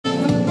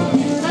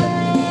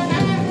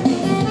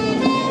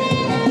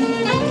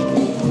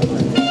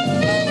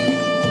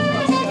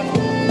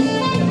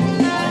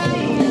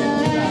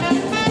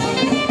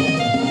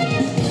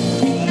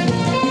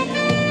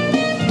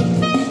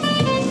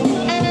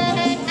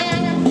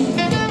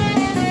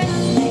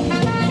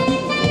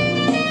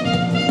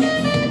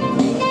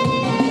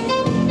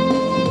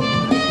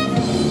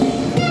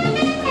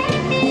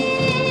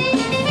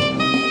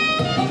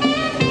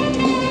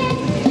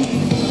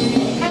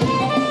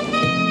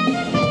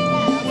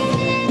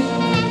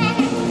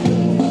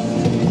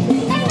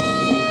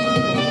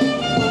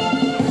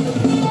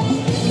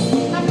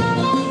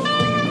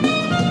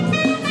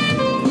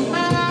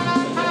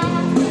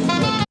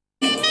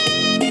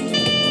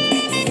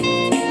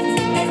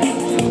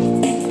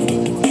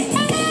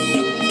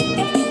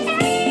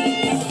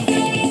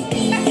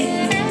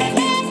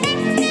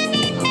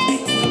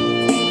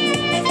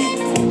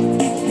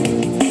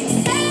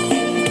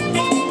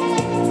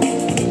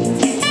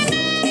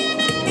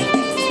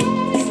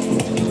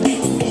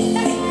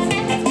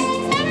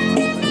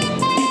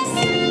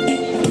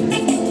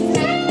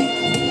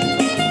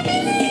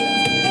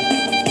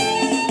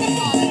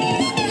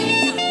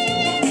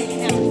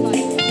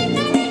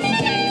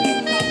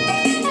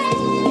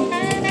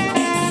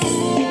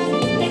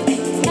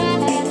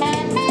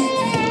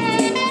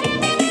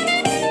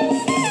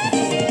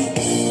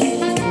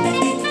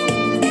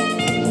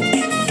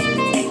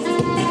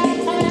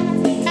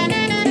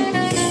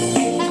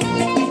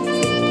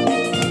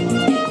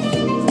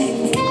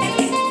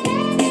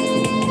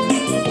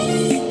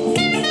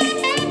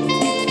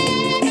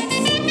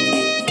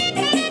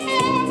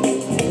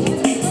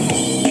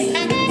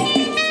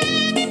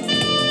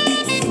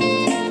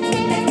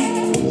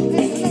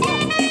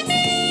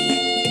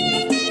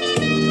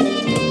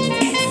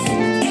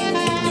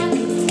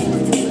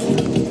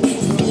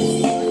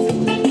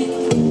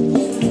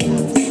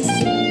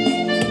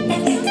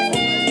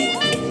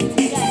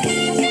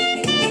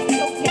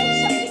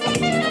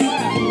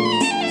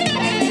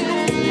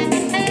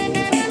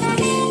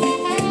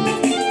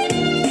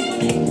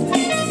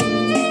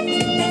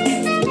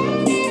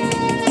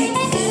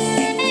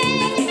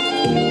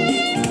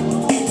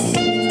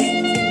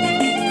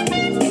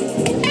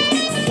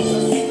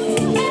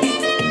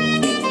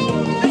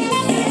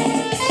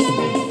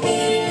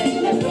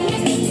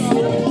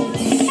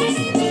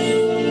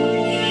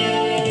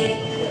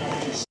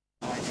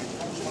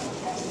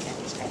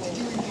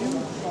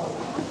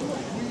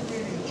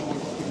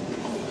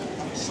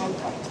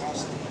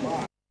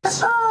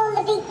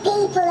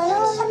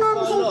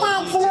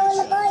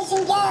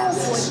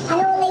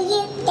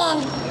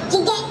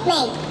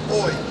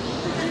Oi,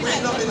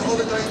 we're not in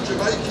holiday in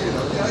Jamaica, you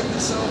know, behave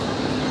yourself.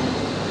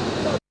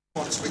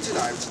 Come on, spit it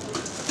out.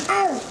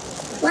 Oh,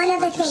 one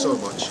other thing. Thank you so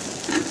much.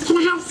 Can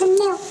I have some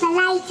milk for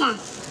later?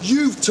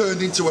 You've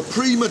turned into a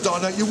prima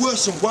donna. You're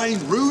worse than Wayne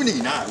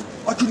Rooney now.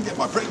 I couldn't get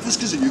my breakfast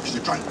because of you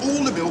drank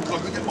all the milk and I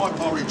couldn't get my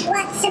porridge.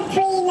 What's a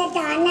prima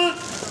donna?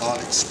 I'll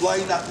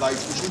explain that later.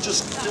 We should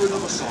just do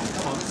another song.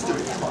 Come on, let's do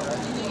it. Come on. Okay,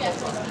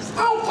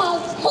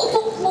 hit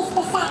it,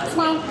 Mr.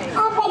 Saxman.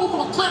 I'm ready for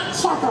the cat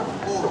shuffle.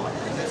 All right,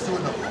 let's do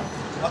another one.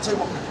 I'll tell you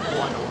what.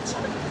 Oh, I know what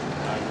song.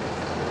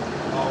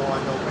 Oh, I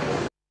know.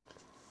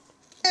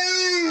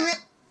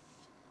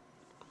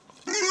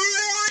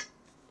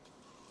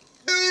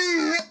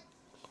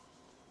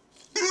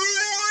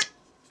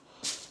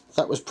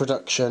 That was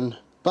production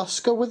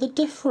Busker with a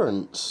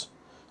Difference.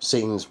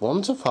 Scenes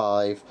 1 to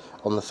 5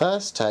 on the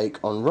first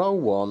take on roll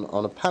 1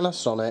 on a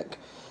Panasonic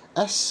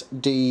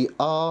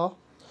SDR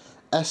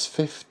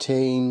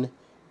S15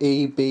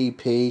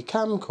 EBP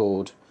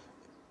camcord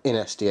in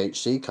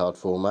SDHC card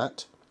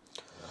format.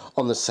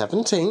 On the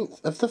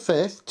 17th of the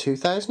 5th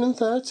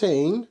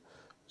 2013,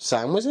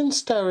 sound was in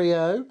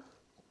stereo.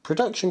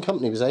 Production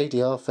company was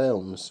ADR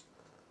Films.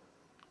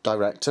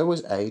 Director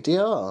was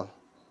ADR.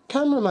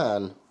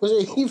 Cameraman was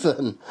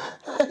even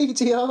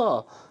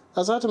ADR.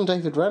 That's Adam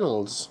David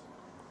Reynolds.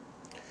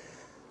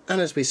 And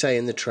as we say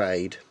in the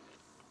trade,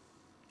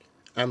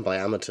 and by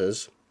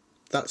amateurs,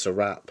 that's a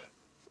wrap.